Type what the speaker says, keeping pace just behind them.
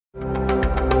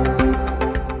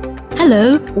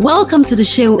Hello, welcome to the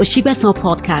Seun Oshibesan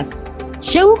podcast.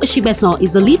 Seun Oshibesan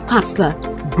is the lead pastor,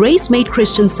 Grace Made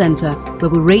Christian Center, where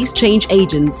we raise change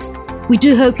agents. We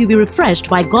do hope you'll be refreshed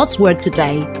by God's word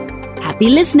today. Happy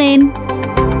listening.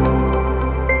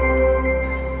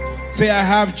 Say, I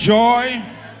have joy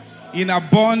in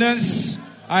abundance.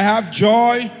 I have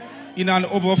joy in an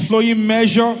overflowing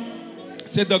measure.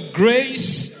 Say, the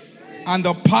grace and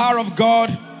the power of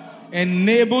God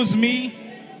enables me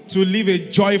to live a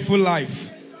joyful life.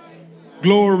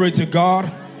 Glory to God.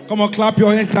 Come on, clap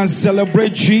your hands and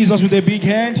celebrate Jesus with a big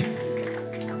hand.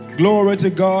 Glory to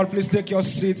God. Please take your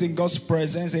seats in God's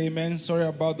presence. Amen. Sorry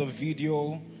about the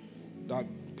video that,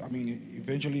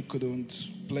 eventually couldn't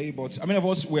play, but how many of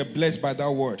us were blessed by that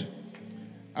word?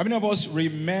 How many of us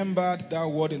remembered that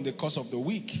word in the course of the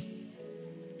week?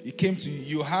 It came to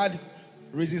you. You had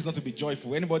reasons not to be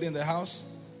joyful. Anybody in the house?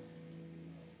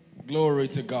 Glory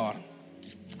to God.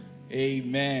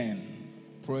 Amen.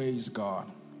 Praise God.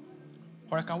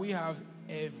 All right, can we have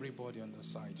everybody on the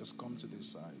side? Just come to this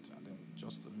side, and then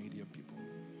just the media people.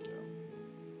 Yeah.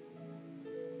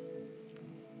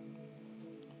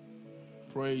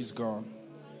 Praise God.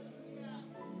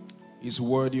 He's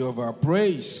worthy of our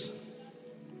praise.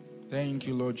 Thank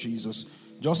you, Lord Jesus.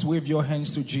 Just wave your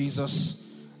hands to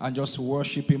Jesus and just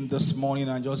worship him this morning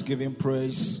and just give him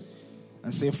praise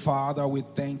and say, Father, we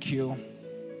thank you.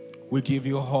 We give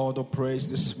you all the praise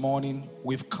this morning.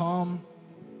 We've come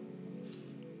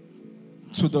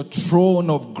to the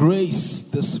throne of grace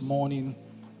this morning.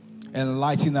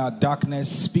 Enlighten our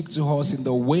darkness. Speak to us in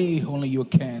the way only you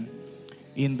can.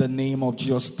 In the name of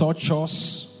Jesus, touch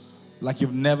us like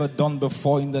you've never done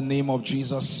before in the name of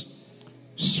Jesus.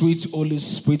 Sweet Holy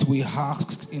Spirit, we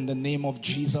ask in the name of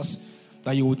Jesus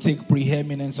that you will take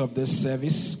preeminence of this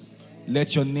service.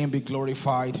 Let your name be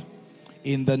glorified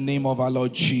in the name of our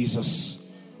Lord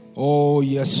Jesus. Oh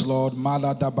yes, Lord.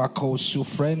 Maladabako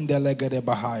sufrendelegede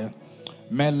bahaya.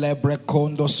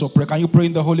 Melebrekondo sopre. Can you pray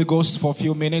in the Holy Ghost for a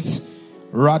few minutes?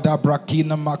 Rada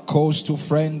brakina makos to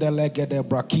frendelegede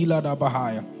brakila da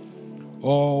bahaya.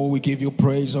 Oh, we give you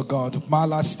praise, oh God.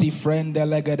 Malasti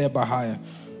frendelegede bahaya.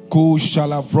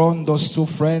 Kushalavrondo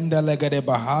sufrendelegede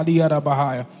bahadia da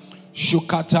bahaya.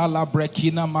 Shukatala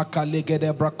brekina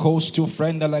makalegede brakos to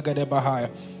frendelegede bahaya.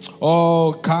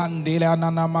 Oh, kandila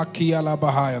nana makia la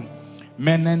bahaya.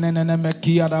 Menenene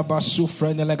mekia da basu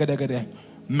frendelegede.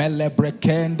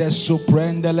 Melebrekende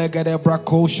suprendelegede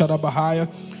brakosha da bahaya.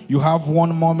 You have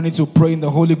 1 more minute to pray in the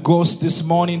Holy Ghost this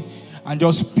morning and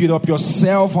just build up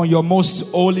yourself on your most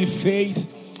holy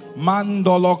faith.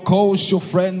 Mandolo koshu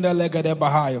frendelegede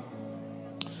bahaya.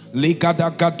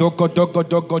 Likadaga dogo dogo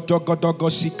dogo dogo dogo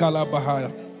sikala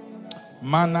bahaya.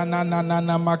 Manana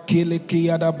nana makile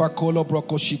kiyada bakolo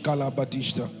broko shikala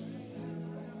batista.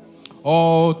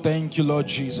 Oh, thank you, Lord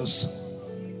Jesus.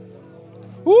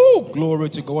 Woo, glory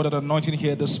to God. What an anointing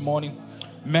here this morning.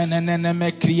 Menenene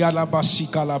me kriyala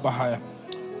basikala bahaya.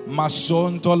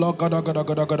 Masonto lo godo godo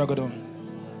godo godo godo.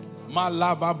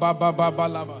 Malaba baba baba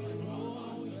laba.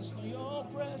 Oh, yes,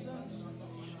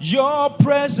 your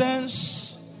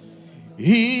presence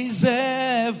is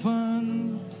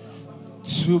heaven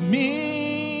to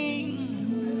me.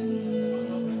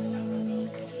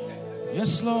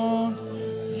 Yes, Lord.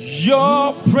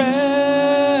 Your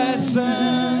presence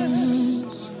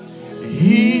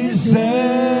is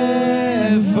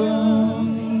heaven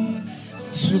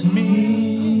to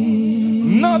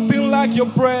me. Nothing like your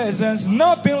presence.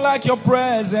 Nothing like your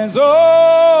presence.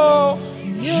 Oh,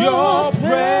 your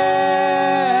presence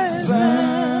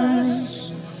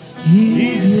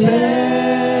is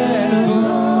heaven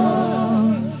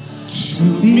to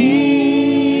me.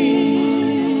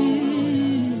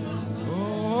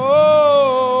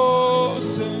 Oh,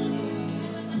 say,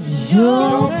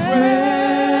 your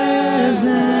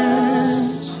presence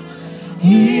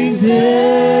is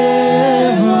heaven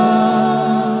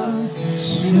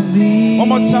to me. One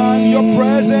more time, your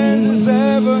presence is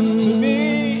heaven to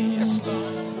me. Yes, Lord.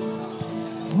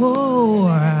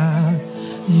 Oh,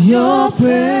 your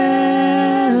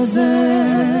presence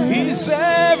is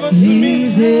heaven to me.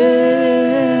 Is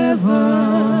heaven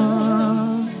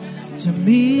to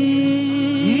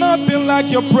me. Nothing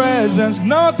like your presence.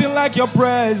 Nothing like your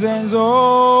presence.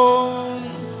 Oh,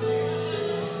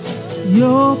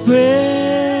 your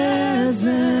presence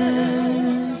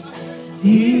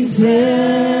is heaven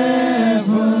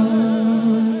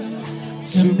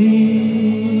to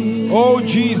me. Oh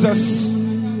Jesus.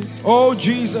 Oh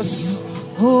Jesus.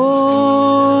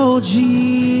 Oh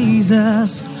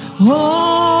Jesus.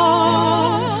 Oh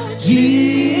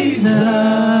Jesus.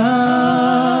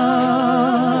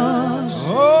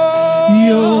 Oh,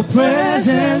 your Your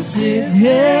presence is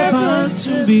heaven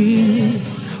to me.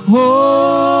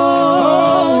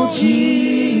 Oh,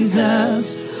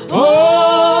 Jesus.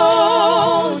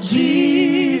 Oh,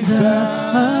 Jesus.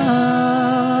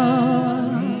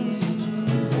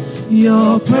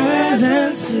 Your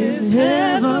presence is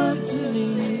heaven to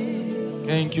me.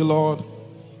 Thank you, Lord.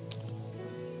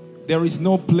 There is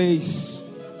no place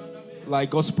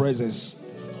like God's presence.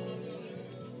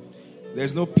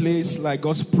 There's no place like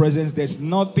God's presence. There's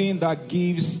nothing that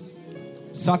gives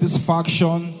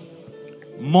satisfaction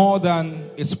more than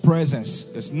His presence.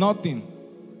 There's nothing.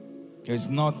 There's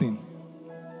nothing.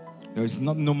 There's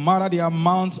not. No matter the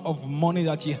amount of money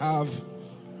that you have,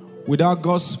 without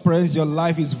God's presence, your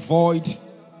life is void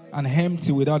and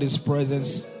empty without His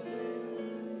presence.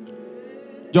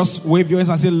 Just wave your hands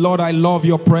and say, Lord, I love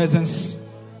your presence.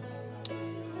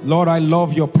 Lord, I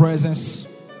love your presence.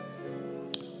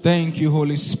 Thank you,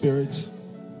 Holy Spirit.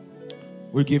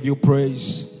 We give you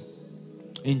praise.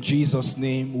 In Jesus'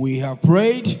 name we have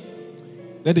prayed.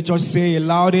 Let the church say a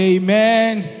loud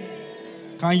amen.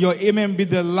 Can your amen be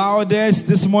the loudest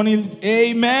this morning?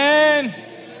 Amen.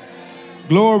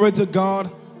 Glory to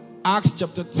God. Acts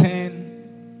chapter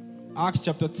 10. Acts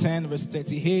chapter 10 verse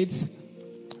 38.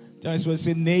 Just will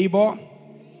say, neighbor,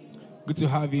 good to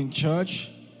have you in church.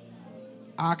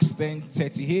 Acts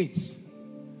 10:38.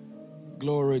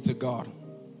 Glory to God.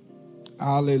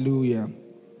 Hallelujah.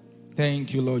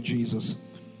 Thank you, Lord Jesus.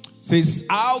 It says,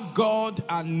 our God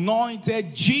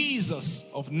anointed Jesus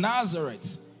of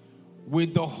Nazareth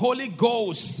with the Holy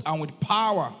Ghost and with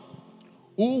power,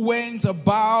 who went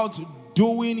about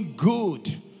doing good,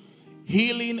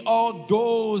 healing all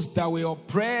those that were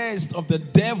oppressed of the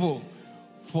devil,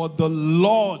 for the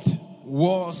Lord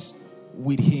was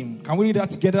with him. Can we read that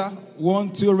together?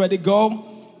 1, 2, ready, go.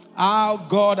 Our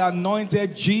God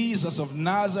anointed Jesus of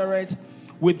Nazareth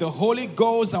with the Holy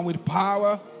Ghost and with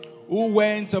power, who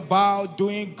went about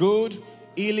doing good,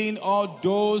 healing all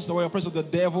those that were oppressed of the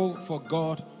devil, for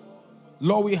God.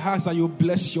 Lord, we ask that you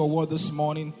bless your word this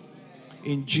morning.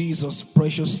 In Jesus'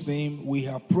 precious name we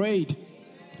have prayed.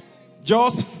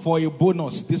 Just for a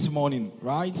bonus this morning,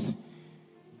 right?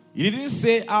 He didn't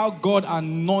say how God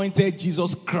anointed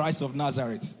Jesus Christ of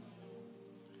Nazareth.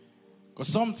 Because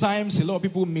sometimes a lot of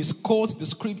people misquote the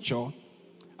scripture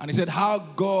and he said how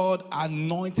God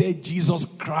anointed Jesus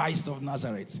Christ of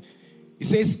Nazareth. He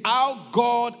says how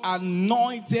God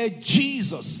anointed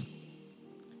Jesus.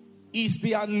 It's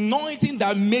the anointing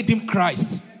that made him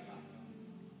Christ.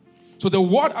 So the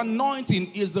word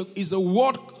anointing is the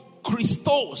word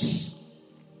Christos.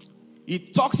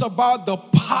 It talks about the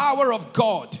power of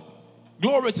God.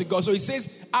 Glory to God. So it says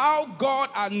how God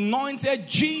anointed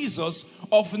Jesus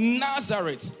of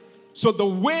Nazareth. So the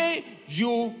way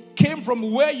you came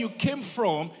from where you came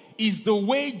from is the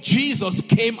way Jesus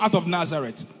came out of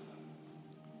Nazareth.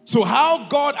 So how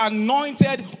God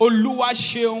anointed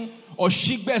Oluwaseun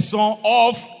Osigbesan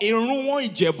of Erunwon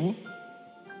Ijebu.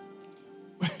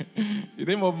 The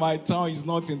name of my town is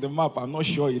not in the map. I'm not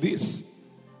sure it is.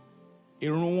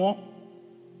 Erunwon,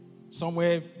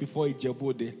 somewhere before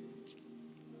Ijebu.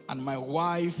 And my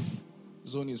wife's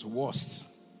zone is worst.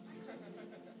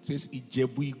 It says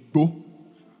Ijebu Igbo.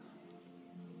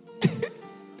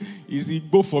 It's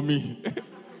Igbo for me.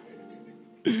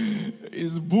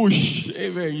 It's bush.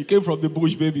 Amen. You came from the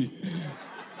bush, baby.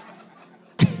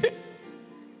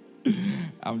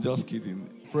 I'm just kidding.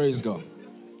 Praise God.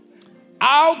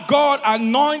 How God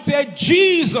anointed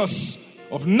Jesus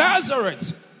of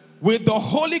Nazareth with the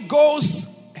Holy Ghost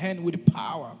and with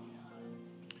power.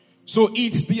 So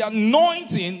it's the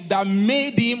anointing that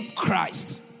made him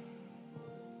Christ.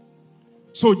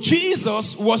 So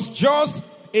Jesus was just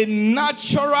a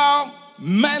natural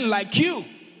man like you.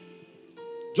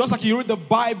 Just like you read the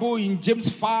Bible in James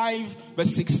 5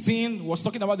 verse 16, was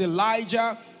talking about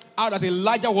Elijah, how that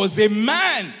Elijah was a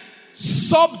man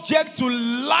subject to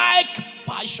like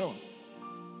passion,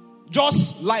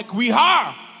 just like we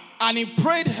are. And he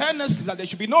prayed earnestly that there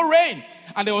should be no rain.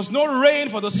 And there was no rain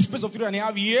for the space of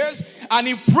 3.5 years. And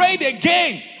he prayed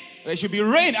again, there should be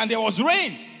rain, and there was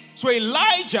rain. So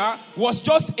Elijah was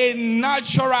just a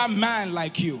natural man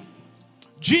like you.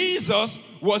 Jesus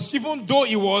was, even though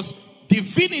he was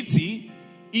divinity,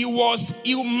 he was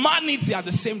humanity at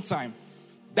the same time.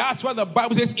 That's why the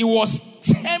Bible says he was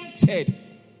tempted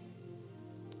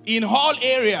in all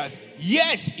areas,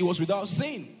 yet he was without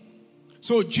sin.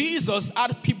 So Jesus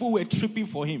had people who were tripping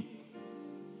for him.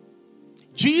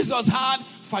 Jesus had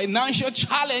financial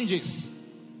challenges.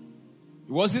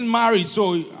 He wasn't married,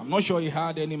 so I'm not sure he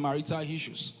had any marital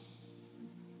issues.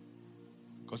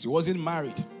 Because he wasn't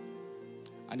married.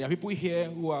 And there are people here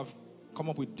who have come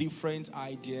up with different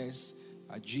ideas.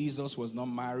 Jesus was not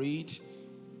married,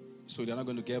 so they're not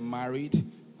going to get married.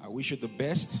 I wish you the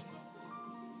best.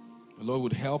 The Lord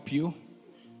would help you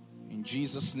in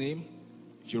Jesus' name.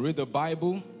 If you read the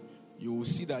Bible, you will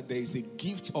see that there is a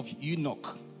gift of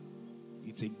Enoch.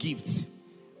 It's a gift.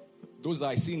 Those that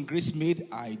I see in Grace Made,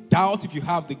 I doubt if you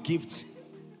have the gift.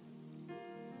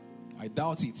 I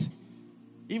doubt it.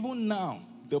 Even now,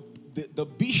 the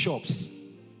bishops,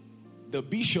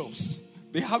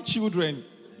 they have children.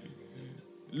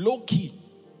 Low-key.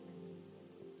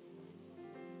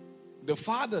 The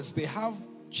fathers, they have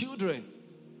children.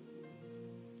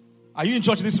 Are you in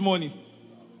church this morning?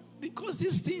 Because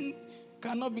this thing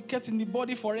cannot be kept in the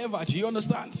body forever. Do you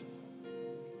understand?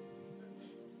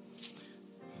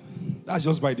 That's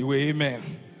just by the way, amen.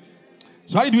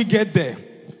 So how did we get there?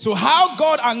 So how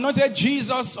God anointed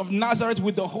Jesus of Nazareth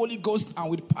with the Holy Ghost and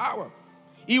with power.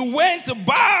 He went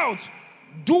about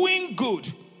doing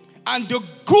good, and the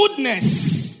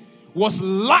goodness was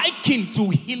likened to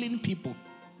healing people.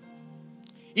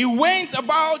 He went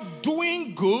about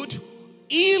doing good,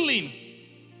 healing.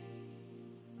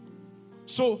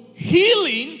 So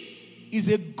healing is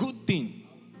a good thing.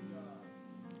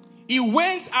 He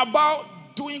went about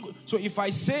doing good. So if I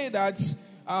say that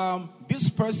this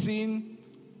person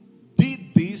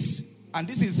did this, and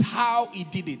this is how he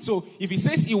did it. So if he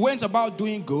says he went about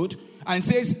doing good and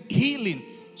says healing.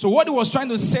 So what he was trying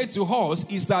to say to us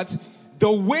is that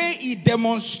the way he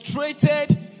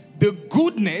demonstrated the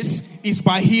goodness is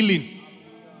by healing.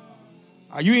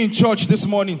 Are you in church this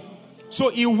morning? So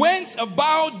he went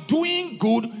about doing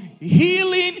good,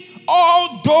 healing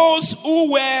all those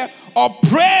who were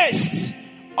oppressed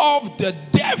of the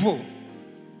devil.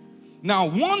 Now,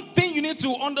 one thing you need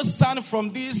to understand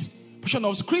from this portion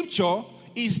of scripture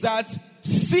is that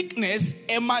sickness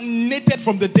emanated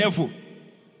from the devil.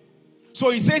 So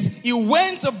he says he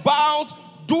went about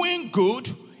doing good,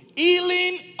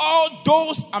 healing all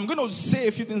those, I'm going to say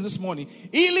a few things this morning,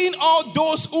 healing all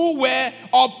those who were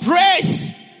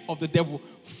oppressed of the devil.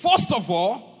 First of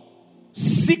all,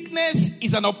 sickness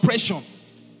is an oppression.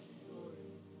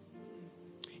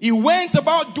 He went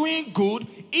about doing good,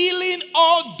 healing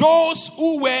all those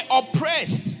who were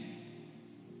oppressed.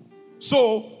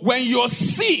 So when you're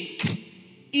sick,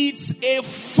 it's a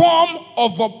form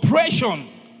of oppression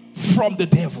from the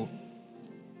devil.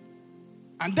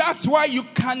 And that's why you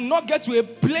cannot get to a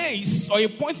place or a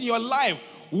point in your life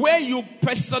where you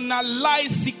personalize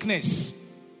sickness.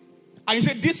 And you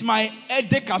say, this my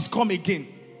headache has come again.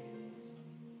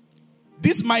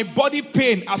 This my body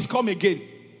pain has come again.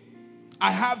 I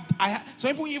have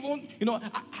some people even,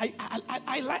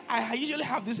 I usually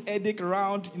have this headache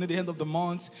around, the end of the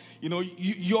month.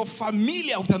 You're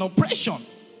familiar with an oppression.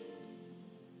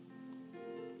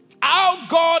 How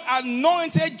God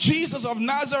anointed Jesus of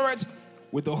Nazareth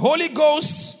with the Holy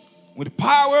Ghost, with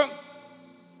power.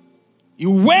 He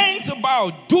went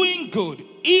about doing good,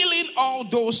 healing all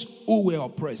those who were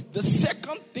oppressed. The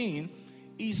second thing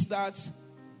is that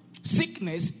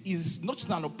sickness is not just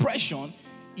an oppression,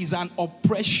 is an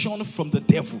oppression from the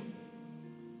devil.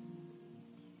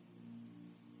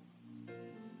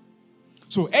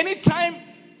 So anytime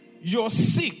you're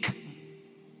sick,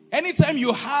 anytime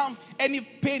you have any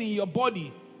pain in your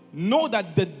body, know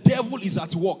that the devil is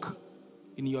at work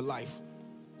in your life.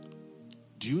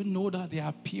 Do you know that there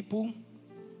are people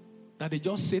that they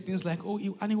just say things like,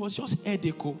 and it was just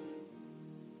headache.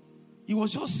 He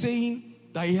was just saying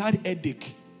that he had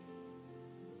headache.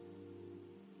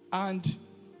 And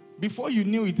before you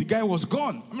knew it, the guy was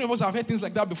gone. How many of us have heard things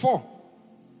like that before?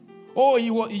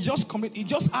 He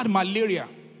just had malaria.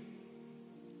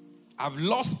 I've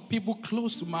lost people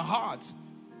close to my heart.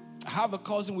 I have a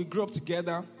cousin, we grew up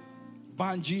together.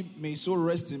 Banji, may so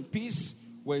rest in peace.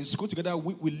 We're in school together.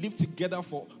 We lived together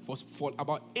for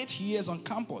about 8 years on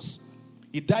campus.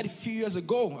 He died a few years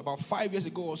ago, about 5 years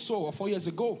ago or so, or 4 years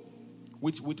ago,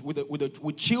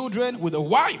 with children, with a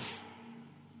wife.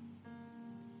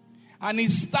 And he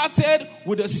started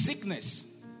with a sickness.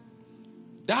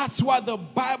 That's why the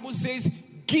Bible says,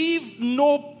 give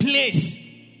no place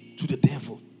to the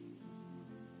devil.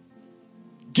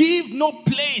 Give no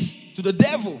place to the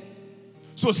devil.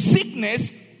 So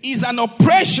sickness is an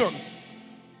oppression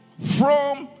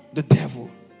from the devil.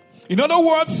 In other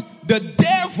words, the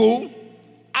devil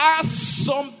has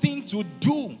something to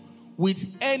do with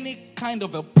any kind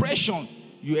of oppression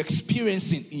you're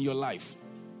experiencing in your life.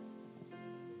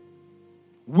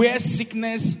 Where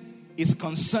sickness is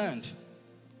concerned,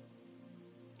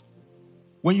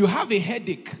 when you have a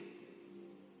headache,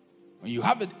 when you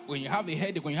have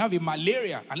a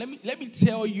malaria, and let me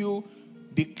tell you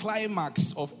the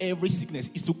climax of every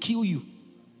sickness is to kill you.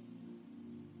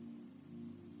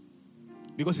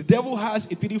 Because the devil has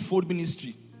a threefold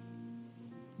ministry.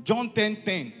 John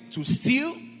 10:10, to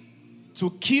steal,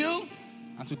 to kill,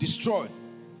 and to destroy.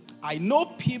 I know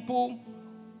people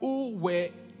who were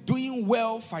doing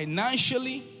well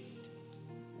financially.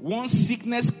 Once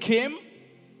sickness came,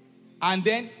 and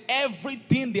then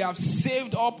everything they have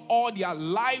saved up all their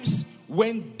lives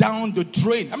went down the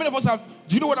drain. How many of us have,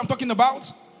 do you know what I'm talking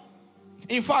about?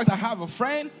 In fact, I have a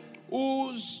friend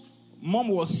whose mom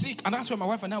was sick, and that's why my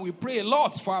wife and I, we pray a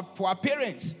lot for our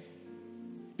parents.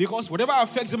 Because whatever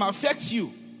affects them affects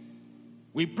you.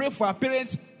 We pray for our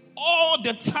parents all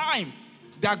the time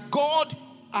that God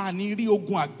aniri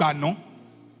ogun agbano.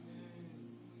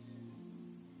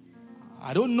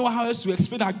 I don't know how else to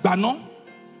explain agbano.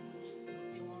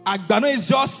 Agbano is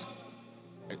just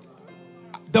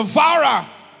devourer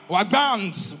or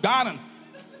agban.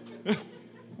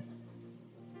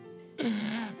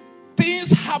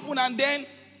 Things happen and then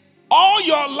all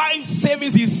your life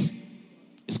savings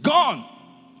is gone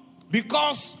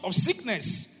because of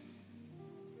sickness.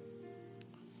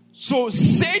 So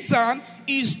Satan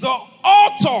is the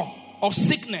author of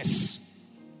sickness.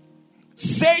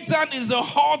 Satan is the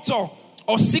author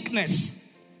of sickness.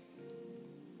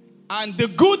 And the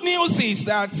good news is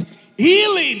that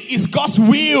healing is God's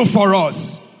will for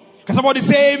us. Can somebody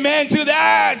say amen to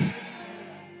that?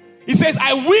 He says,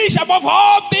 I wish above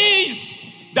all things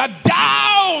that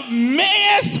thou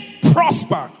mayest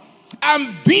prosper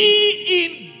and be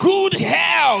in good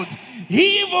health,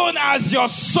 even as your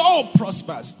soul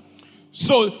prospers.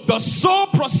 So the soul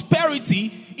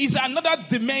prosperity is another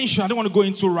dimension I don't want to go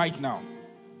into right now.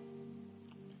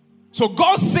 So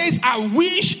God says, I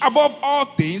wish above all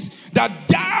things that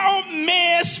thou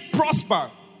mayest prosper.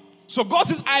 So God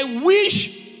says, I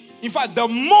wish. In fact, the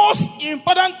most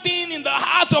important thing in the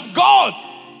heart of God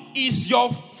is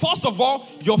first of all,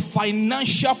 your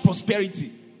financial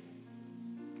prosperity.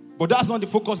 But that's not the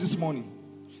focus this morning.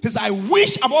 He says, I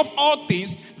wish above all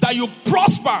things that you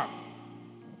prosper,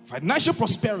 financial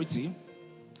prosperity,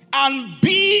 and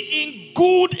be in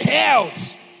good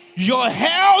health. Your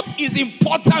health is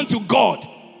important to God.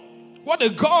 What a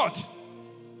God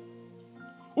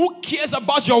who cares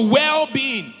about your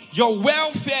well-being, your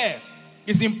welfare.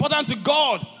 It's important to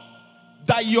God.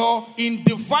 That you're in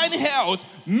divine health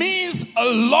means a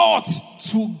lot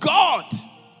to God.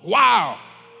 Wow.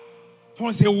 I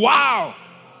want to say wow.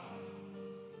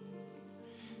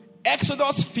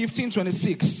 Exodus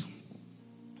 15:26.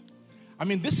 I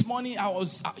mean, this morning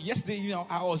yesterday,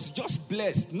 I was just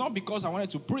blessed. Not because I wanted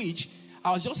to preach.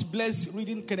 I was just blessed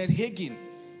reading Kenneth Hagin.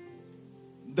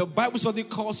 The Bible study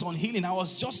course on healing. I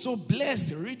was just so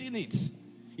blessed reading it.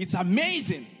 It's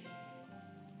amazing.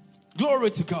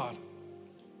 Glory to God.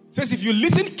 It says, if you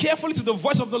listen carefully to the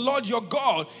voice of the Lord your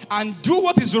God and do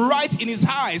what is right in his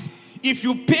eyes, if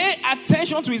you pay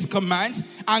attention to his commands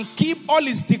and keep all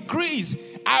his decrees,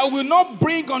 I will not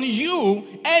bring on you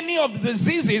any of the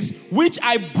diseases which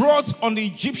I brought on the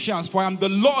Egyptians, for I am the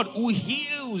Lord who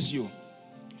heals you.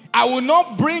 I will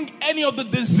not bring any of the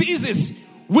diseases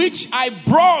which I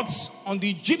brought on the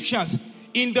Egyptians.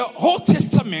 In the Old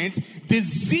Testament,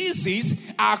 diseases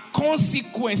are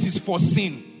consequences for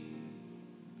sin.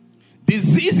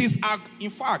 Diseases are, in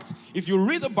fact, if you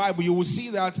read the Bible, you will see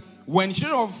that when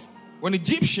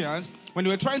Egyptians, when they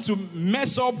were trying to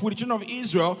mess up with the children of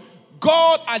Israel,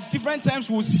 God at different times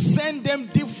will send them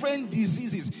different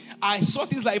diseases. I saw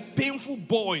things like painful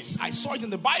boils. I saw it in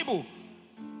the Bible.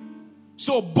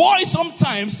 So boils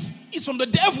sometimes is from the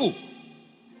devil.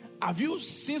 Have you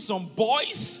seen some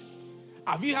boys?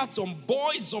 Have you had some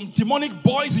boys, some demonic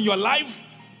boys in your life?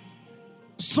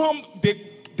 Some they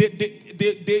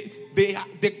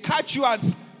catch you at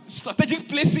strategic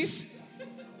places.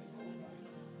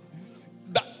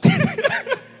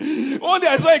 One day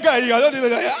I saw a guy.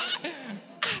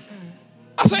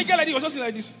 I saw a guy like this. He was just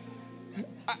like this.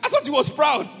 I thought he was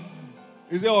proud.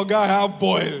 He said, "Oh, God, I have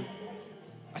boil."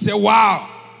 I said, "Wow."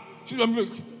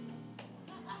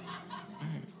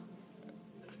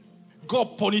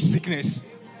 God punish sickness.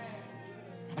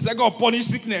 I said, God punish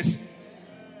sickness.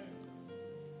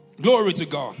 Glory to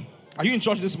God. Are you in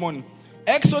church this morning?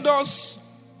 Exodus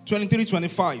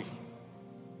 23:25.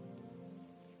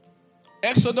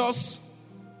 Exodus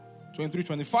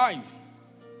 23:25.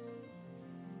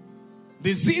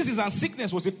 Diseases and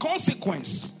sickness was a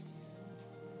consequence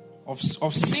of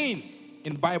sin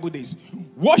in Bible days.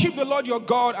 Worship the Lord your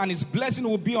God, and his blessing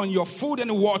will be on your food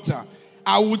and water.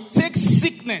 I will take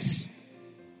sickness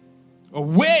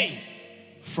away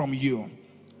from you.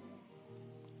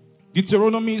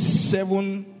 Deuteronomy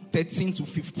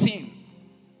 7:13-15.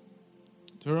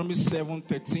 Deuteronomy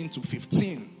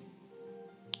 7:13-15.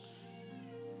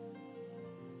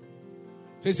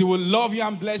 It says, He will love you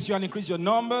and bless you and increase your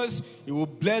numbers. He will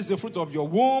bless the fruit of your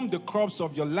womb, the crops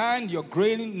of your land, your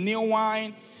grain, new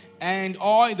wine, and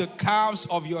all the calves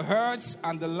of your herds,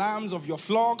 and the lambs of your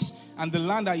flocks, and the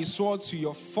land that He swore to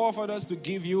your forefathers to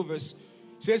give you. Verse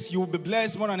says, you will be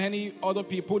blessed more than any other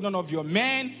people. None of your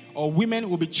men or women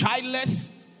will be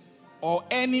childless, or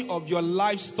any of your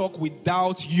livestock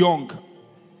without young.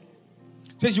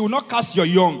 It says, you will not cast your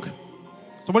young.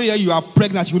 Somebody here, you are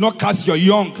pregnant, you will not cast your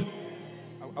young.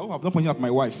 I hope I'm not pointing at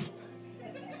my wife.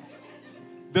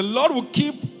 The Lord will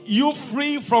keep you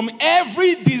free from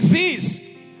every disease.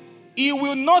 He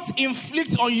will not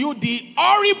inflict on you the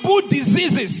horrible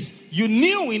diseases you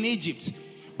knew in Egypt,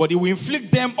 but He will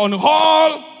inflict them on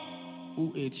all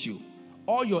who hate you.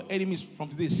 All your enemies from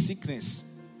today is sickness.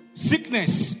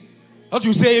 Sickness. Don't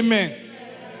you say amen?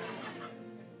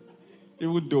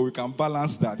 Even though we can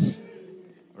balance that.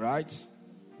 Right? So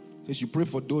you pray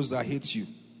for those that hate you.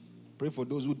 Pray for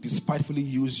those who despitefully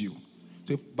use you.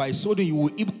 So by so doing, you will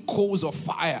heap coals of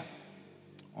fire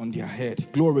on their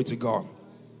head. Glory to God.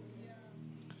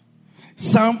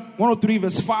 Psalm 103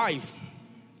 verse 5.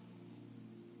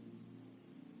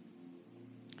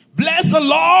 Bless the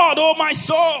Lord, O my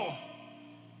soul,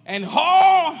 and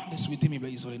all that's within me,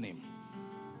 bless His holy name.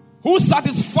 Who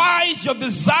satisfies your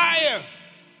desire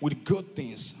with good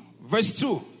things. Verse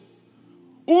 2.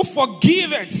 Who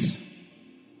forgiveth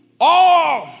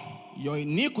all your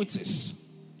iniquities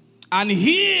and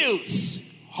heals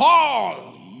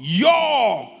all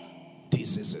your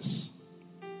diseases.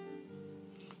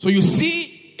 So you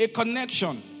see a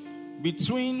connection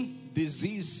between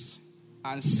disease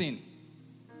and sin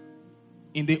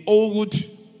in the Old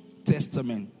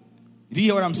Testament. Do you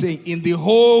hear what I'm saying? In the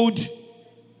Old.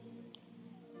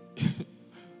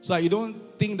 So you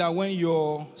don't think that when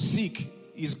you're sick,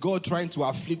 is God trying to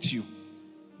afflict you?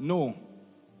 No.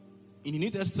 In the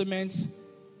New Testament,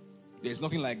 there's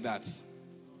nothing like that.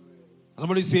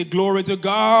 Somebody say, glory to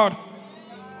God.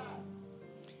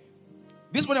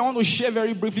 This one I want to share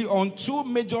very briefly on two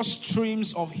major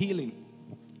streams of healing.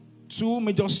 Two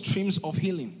major streams of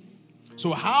healing.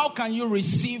 So how can you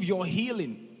receive your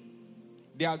healing?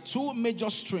 There are two major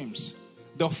streams.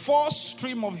 The first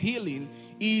stream of healing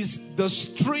is the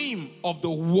stream of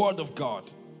the Word of God.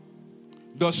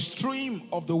 The stream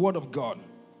of the Word of God.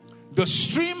 The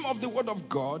stream of the Word of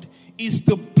God is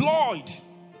deployed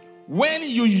when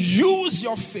you use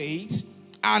your faith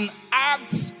and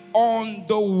act on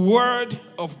the Word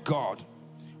of God.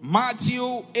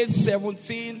 Matthew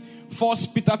 8:17,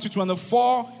 1 Peter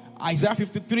 2:24, Isaiah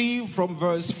 53 from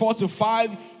verse 4 to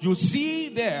 5. You see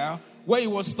there where He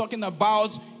was talking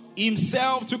about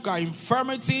Himself took our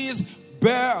infirmities,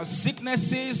 bare our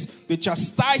sicknesses, the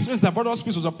chastisements that brought us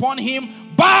peace was upon Him.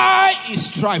 By His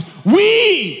stripes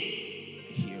we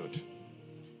healed.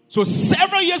 So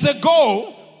several years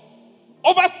ago,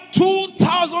 over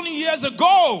 2,000 years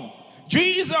ago,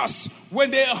 Jesus,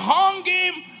 when they hung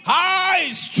Him high,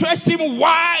 stretched Him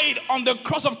wide on the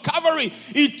cross of Calvary,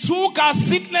 He took our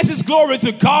sicknesses. Glory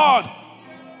to God.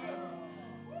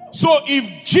 So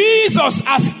if Jesus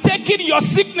has taken your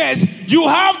sickness, you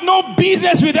have no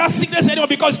business with that sickness anymore,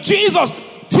 because Jesus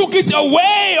took it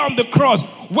away on the cross.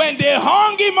 When they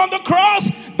hung Him on the cross,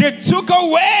 they took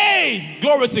away,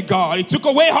 glory to God, He took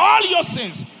away all your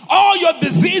sins, all your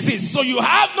diseases. So you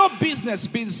have no business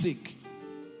being sick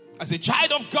as a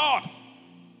child of God.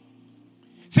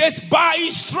 It says, by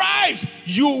His stripes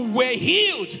you were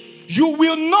healed. You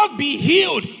will not be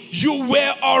healed. You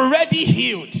were already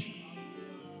healed.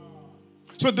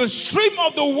 So the stream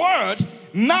of the Word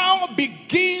now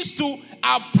begins to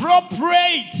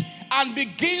appropriate and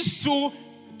begins to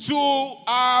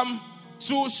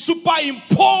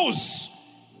superimpose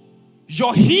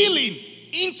your healing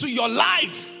into your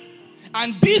life.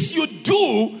 And this you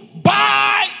do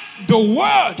by the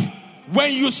Word.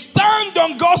 When you stand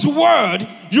on God's Word,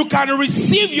 you can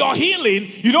receive your healing.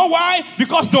 You know why?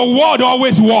 Because the Word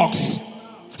always works.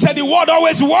 Say, the Word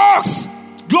always works.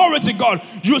 Glory to God.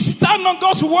 You stand on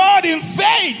God's Word in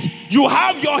faith, you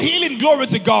have your healing. Glory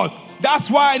to God. That's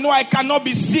why I know I cannot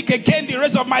be sick again the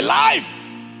rest of my life,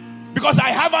 because I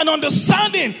have an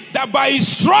understanding that by His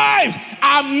stripes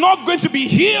I'm not going to be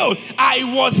healed. I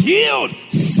was healed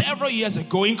several years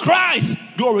ago in Christ.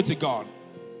 Glory to God.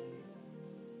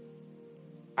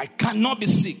 I cannot be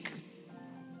sick.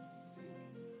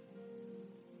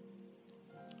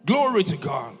 Glory to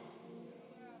God.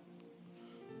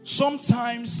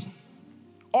 Sometimes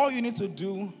all you need to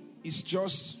do is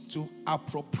just to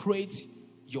appropriate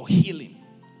your healing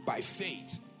by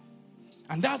faith.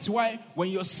 And that's why when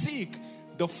you're sick,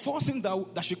 the first thing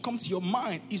that should come to your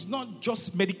mind is not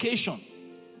just medication.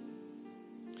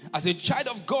 As a child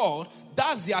of God,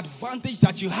 that's the advantage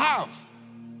that you have.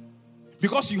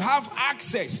 Because you have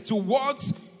access to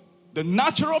what the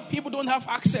natural people don't have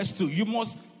access to. You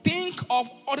must think of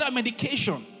other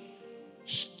medication,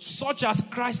 such as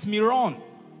Christ Miron,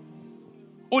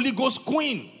 Holy Ghost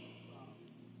Queen,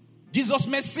 Jesus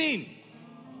Medicine,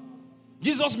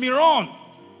 Jesus Miron,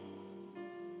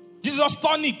 Jesus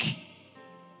Tonic.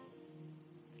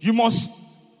 You must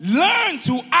learn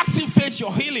to activate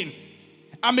your healing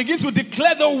and begin to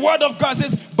declare the word of God. It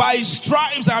says, by his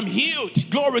stripes I'm healed.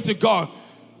 Glory to God.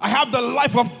 I have the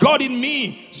life of God in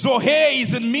me. Zoe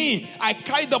is in me. I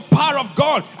carry the power of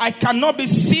God. I cannot be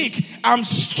sick. I'm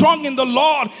strong in the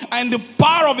Lord and the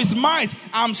power of his might.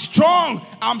 I'm strong.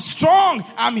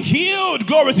 I'm healed.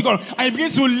 Glory to God. And you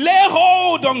begin to lay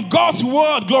hold on God's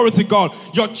word. Glory to God.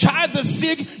 Your child is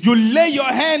sick. You lay your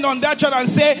hand on that child and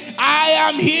say, I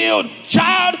am healed.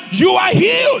 Child, you are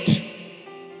healed.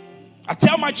 I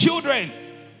tell my children,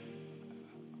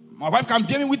 my wife can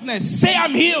bear me witness. Say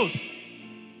I'm healed.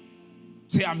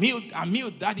 Say I'm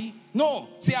healed, Daddy. No,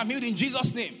 say I'm healed in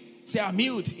Jesus' name. Say I'm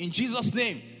healed in Jesus'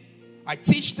 name. I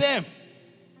teach them.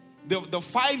 The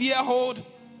 5-year-old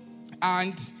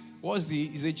and what's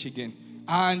his age again?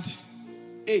 And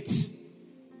 8.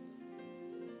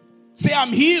 Say I'm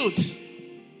healed.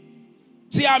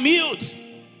 Say I'm healed.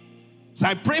 So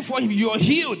I pray for him. You're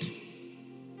healed.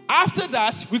 After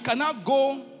that, we cannot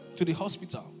go to the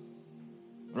hospital,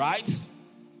 right?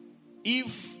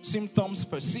 If symptoms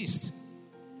persist.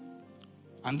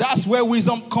 And that's where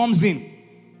wisdom comes in.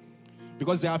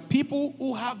 Because there are people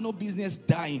who have no business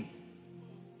dying.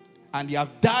 And they have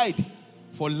died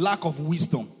for lack of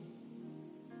wisdom.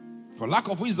 For lack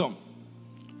of wisdom.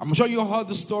 I'm sure you heard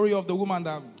the story of the woman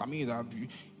that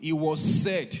it was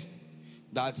said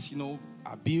that,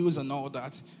 abuse and all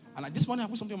that. And this morning I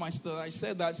put something on my story. I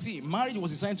said that, marriage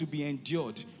was designed to be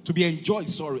enjoyed,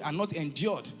 and not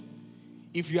endured.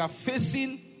 If you are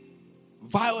facing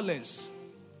violence,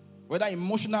 whether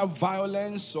emotional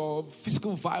violence or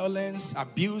physical violence,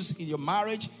 abuse in your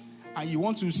marriage, and you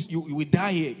will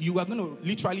die here, you are going to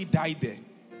literally die there.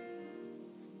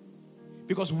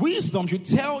 Because wisdom should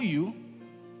tell you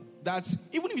that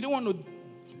even if you don't want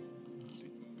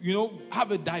to,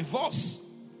 have a divorce,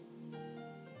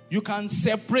 you can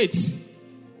separate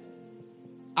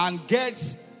and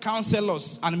get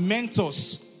counselors and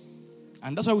mentors.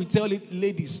 And that's why we tell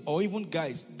ladies or even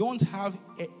guys, don't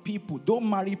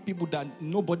marry people that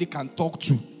nobody can talk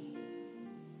to.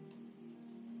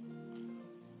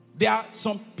 There are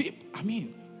some people,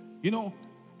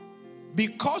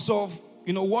 because of,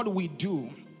 what we do,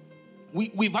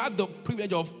 we've had the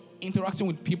privilege of interacting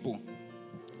with people.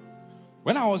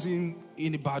 When I was in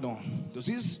Ibadan, there's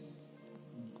this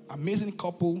amazing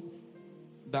couple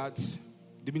that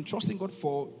they've been trusting God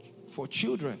for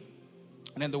children.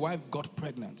 And then the wife got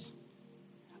pregnant.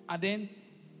 And then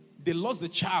they lost the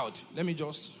child. Let me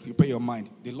just prepare your mind.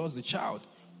 They lost the child.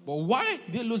 But why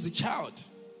did they lose the child?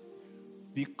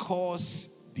 Because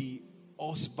the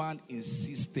husband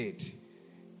insisted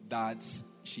that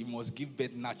she must give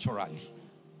birth naturally.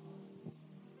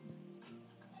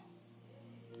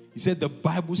 He said the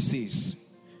Bible says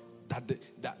that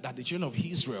the children of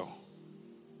Israel,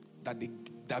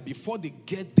 that before they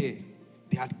get there,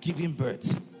 they had given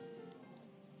birth.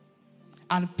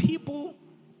 And people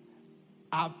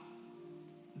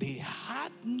they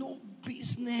had no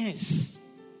business.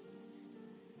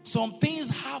 Some things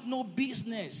have no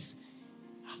business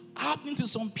happening to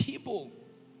some people.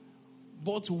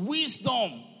 But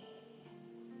wisdom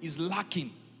is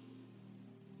lacking.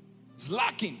 It's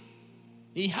lacking.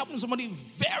 It happened to somebody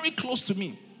very close to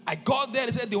me. I got there,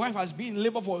 they said the wife has been in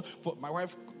labor for my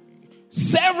wife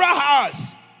several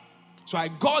hours. So I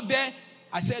got there.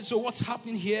 I said, so what's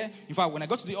happening here? In fact, when I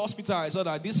got to the hospital, I saw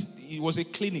that it was a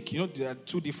clinic. There are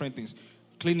two different things.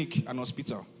 Clinic and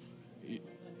hospital.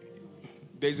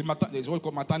 There's what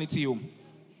called maternity home.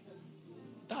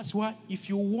 That's why if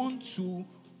you want to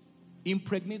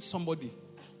impregnate somebody,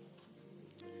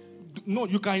 no,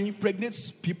 you can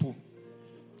impregnate people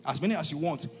as many as you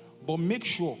want, but make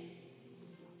sure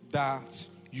that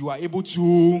you are able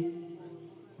to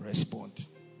respond.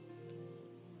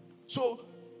 So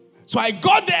I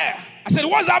got there. I said,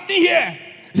 what's happening here?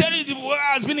 He said, the woman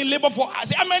has been in labor for, I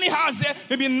said, how many hours there?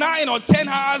 Maybe 9 or 10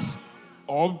 hours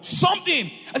or something.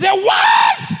 I said,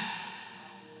 what?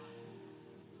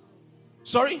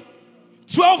 Sorry?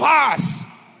 12 hours.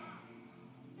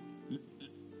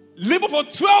 Labor for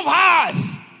 12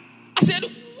 hours. I said,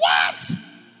 what?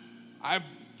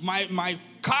 My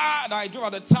car that I drove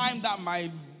at the time,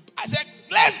 I said,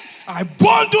 I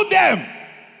bundled them.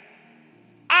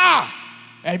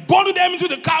 I bundled them into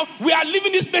the car. We are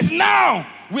leaving this place now.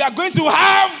 We are going to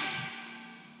have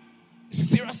a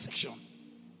cesarean section.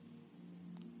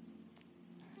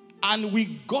 And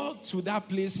we got to that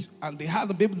place and they had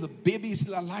the baby. The baby is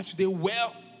still alive today,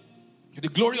 well, to the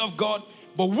glory of God.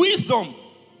 But wisdom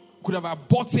could have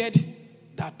aborted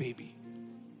that baby.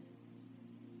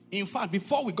 In fact,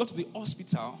 before we got to the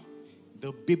hospital,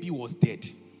 the baby was dead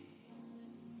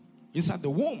inside the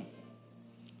womb.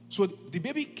 So the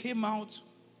baby came out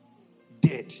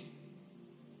dead.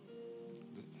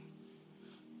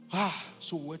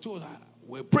 So we're told that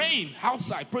we're praying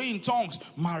outside, praying in tongues.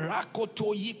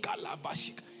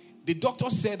 The doctor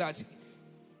said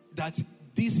that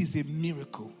this is a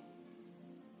miracle.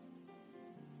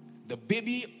 The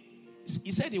baby,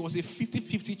 he said it was a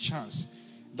 50-50 chance.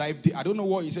 That if I don't know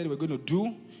what he said they were going to do.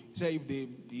 He said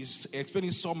he's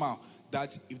explaining somehow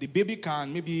that if the baby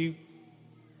can maybe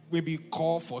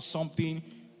call for something,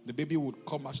 the baby would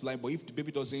come back to life. But if the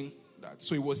baby doesn't,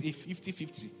 so it was a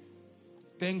 50-50.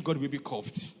 Thank God the baby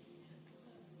coughed.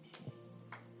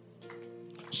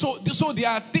 So there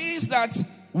are things that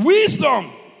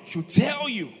wisdom should tell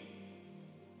you.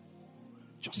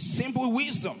 Just simple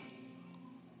wisdom.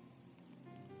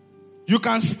 You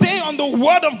can stay on the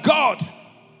word of God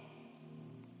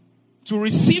to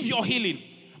receive your healing.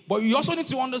 But you also need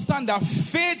to understand that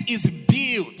faith is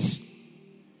built.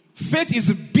 Faith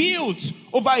is built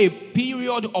over a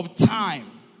period of time.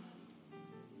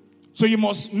 So you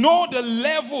must know the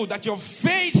level that your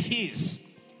faith is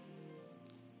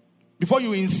before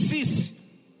you insist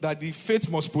that the faith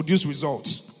must produce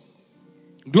results.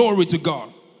 Glory to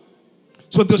God.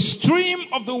 So the stream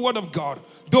of the word of God,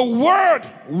 the word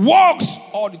works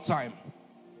all the time.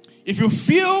 If you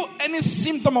feel any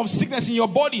symptom of sickness in your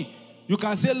body, you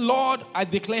can say, Lord, I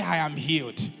declare I am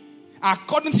healed.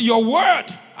 According to your word,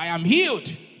 I am healed.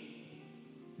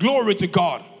 Glory to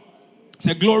God.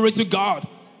 Say glory to God.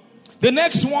 The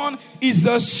next one is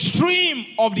the stream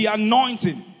of the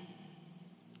anointing.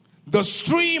 The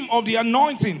stream of the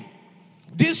anointing.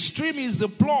 This stream is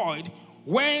deployed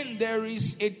when there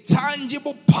is a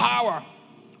tangible power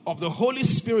of the Holy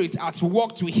Spirit at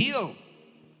work to heal.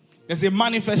 There's a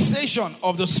manifestation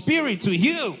of the Spirit to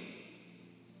heal.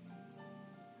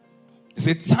 There's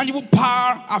a tangible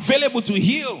power available to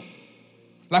heal.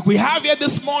 Like we have here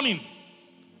this morning.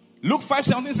 Luke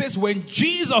 5:17 says, when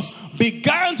Jesus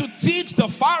began to teach the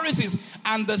Pharisees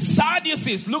and the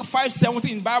Sadducees, Luke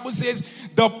 5:17, the Bible says,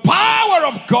 the power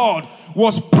of God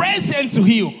was present to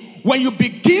heal. When you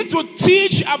begin to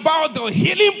teach about the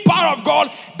healing power of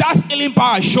God, that healing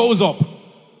power shows up.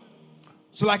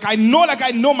 So like I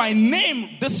know my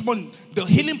name this morning, the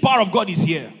healing power of God is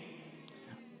here.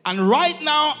 And right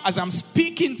now, as I'm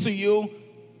speaking to you,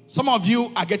 some of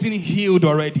you are getting healed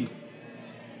already.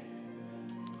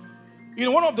 You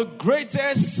know, one of the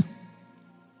greatest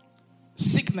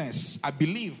sickness, I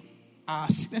believe, are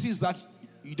sicknesses that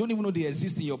you don't even know they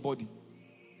exist in your body.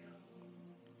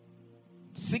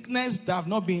 Sickness that have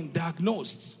not been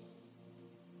diagnosed.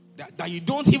 That you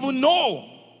don't even know.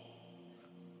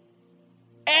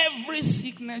 Every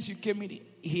sickness you came in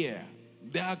here,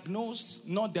 diagnosed,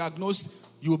 not diagnosed,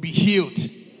 you will be healed.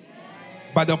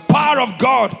 By the power of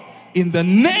God, in the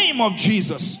name of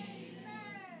Jesus.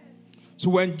 So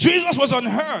when Jesus was on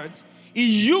earth,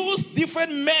 he used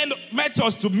different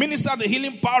methods to minister the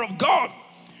healing power of God.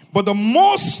 But the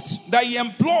most that he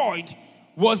employed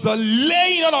was the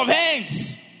laying on of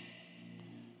hands.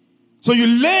 So you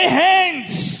lay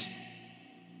hands,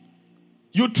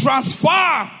 you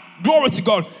transfer, glory to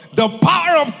God, the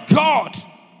power of God.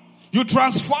 You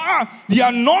transfer the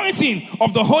anointing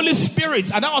of the Holy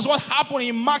Spirit. And that was what happened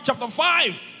in Mark chapter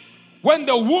 5. When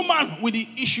the woman with the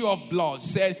issue of blood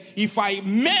said, if I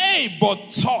may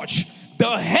but touch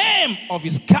the hem of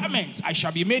his garment, I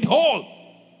shall be made whole.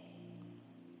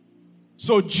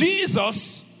 So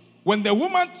Jesus, when the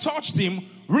woman touched him,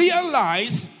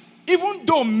 realized even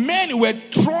though men were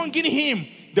thronging him,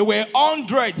 there were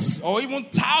hundreds or even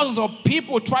thousands of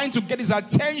people trying to get his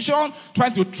attention,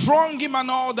 trying to throng him and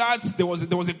all that. There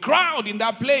was a crowd in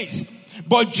that place.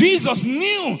 But Jesus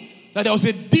knew that there was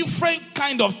a different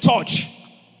kind of touch.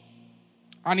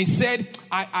 And he said,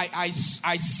 I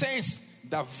sense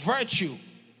that virtue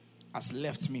has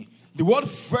left me. The word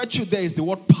virtue there is the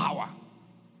word power.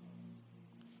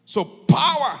 So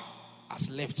power has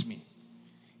left me.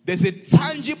 There's a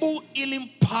tangible healing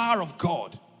power of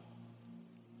God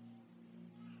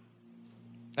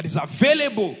that is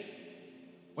available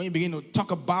when you begin to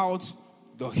talk about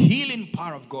the healing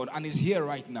power of God, and is here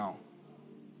right now.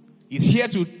 It's here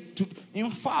to in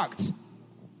fact,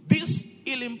 this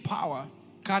healing power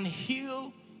can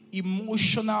heal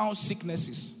emotional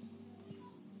sicknesses.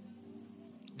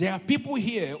 There are people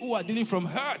here who are dealing from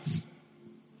hurts,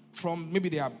 from maybe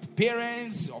their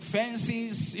parents,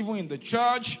 offenses, even in the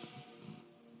church,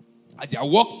 at their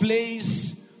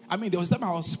workplace. I mean, there was a time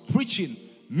I was preaching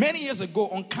many years ago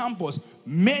on campus.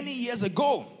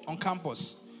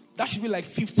 That should be like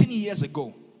 15 years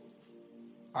ago.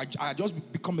 I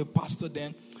just become a pastor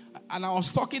then. And I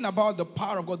was talking about the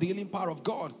power of God, the healing power of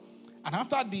God. And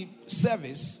after the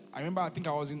service, I remember I think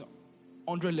I was in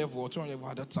 100 level or 200 level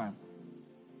at that time.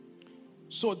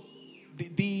 So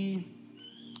the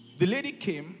lady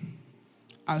came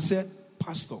and said,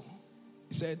 Pastor,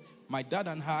 he said, my dad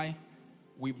and I,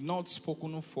 we've not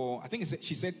spoken for, I think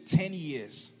she said 10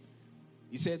 years.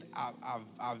 He said,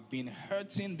 I've been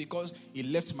hurting because he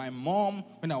left my mom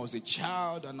when I was a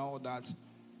child and all that.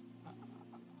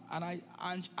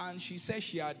 And she said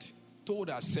she had told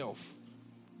herself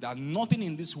that nothing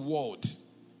in this world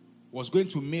was going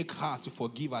to make her to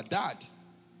forgive her dad.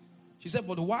 She said,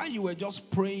 but while you were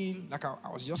just praying, like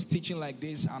I was just teaching like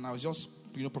this, and I was just,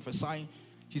 prophesying,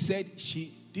 she said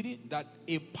she didn't, that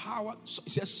a power, she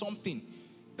said something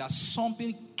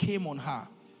came on her.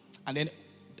 And then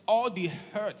all the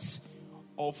hurts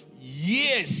of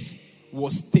years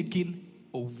was taken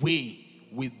away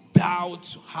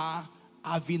without her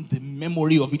having the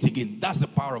memory of it again. That's the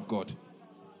power of God.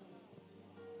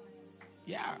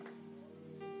 Yeah.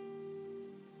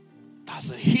 That's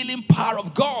the healing power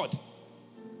of God.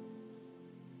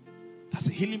 That's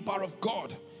the healing power of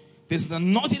God. There's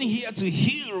nothing here to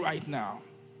heal right now.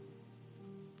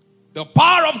 The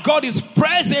power of God is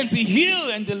present to heal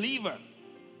and deliver.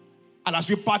 And as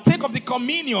we partake of the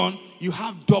communion, you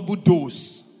have double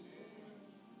dose.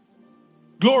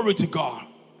 Glory to God.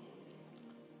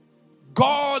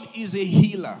 God is a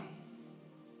healer.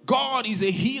 God is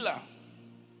a healer.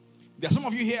 There are some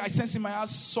of you here, I sense in my heart,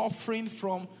 suffering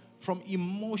from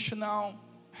emotional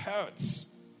hurts.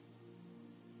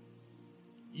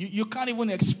 You can't even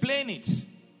explain it.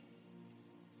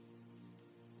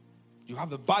 You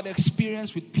have a bad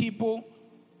experience with people,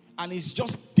 and it's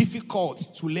just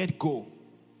difficult to let go.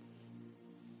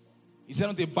 Is there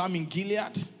not a balm in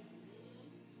Gilead?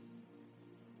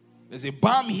 There's a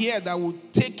balm here that will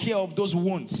take care of those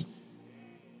wounds.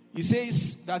 He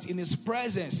says that in his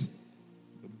presence,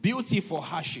 beauty for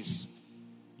ashes,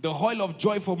 the oil of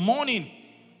joy for mourning,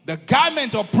 the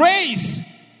garment of praise.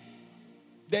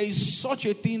 There is such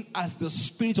a thing as the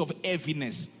spirit of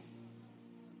heaviness.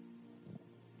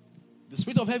 The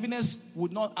spirit of heaviness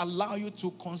would not allow you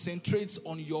to concentrate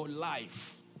on your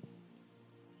life.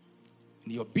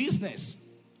 In your business,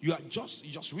 you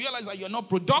just realize that you're not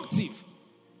productive.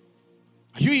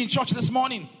 Are you in church this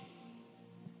morning?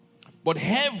 But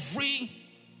every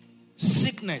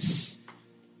sickness,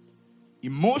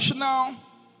 emotional,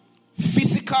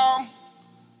 physical,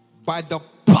 by the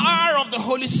power of the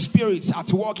Holy Spirit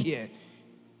at work here,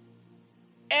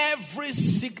 every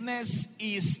sickness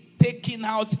is taken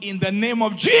out in the name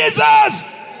of Jesus.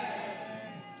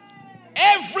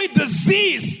 Every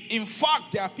disease. In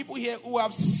fact, there are people here who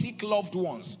have sick loved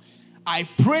ones. I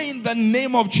pray in the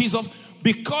name of Jesus,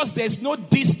 because there's no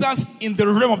distance in the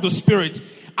realm of the Spirit.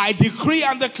 I decree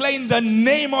and declare in the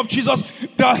name of Jesus,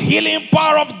 the healing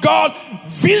power of God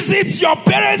visits your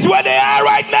parents where they are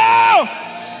right now.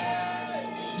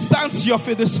 Stand to your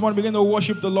feet this morning. Begin to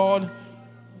worship the Lord.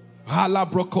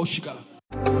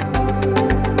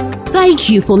 Thank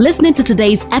you for listening to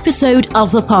today's episode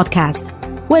of the podcast.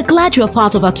 We're glad you're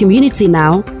part of our community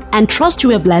now and trust you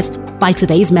were blessed by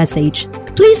today's message.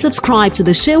 Please subscribe to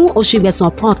the Seun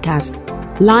Osigbesan podcast,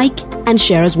 like and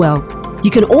share as well. You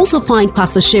can also find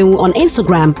Pastor Seun on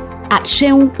Instagram at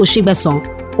Seun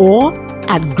Osigbesan or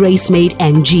at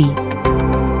GraceMadeNG.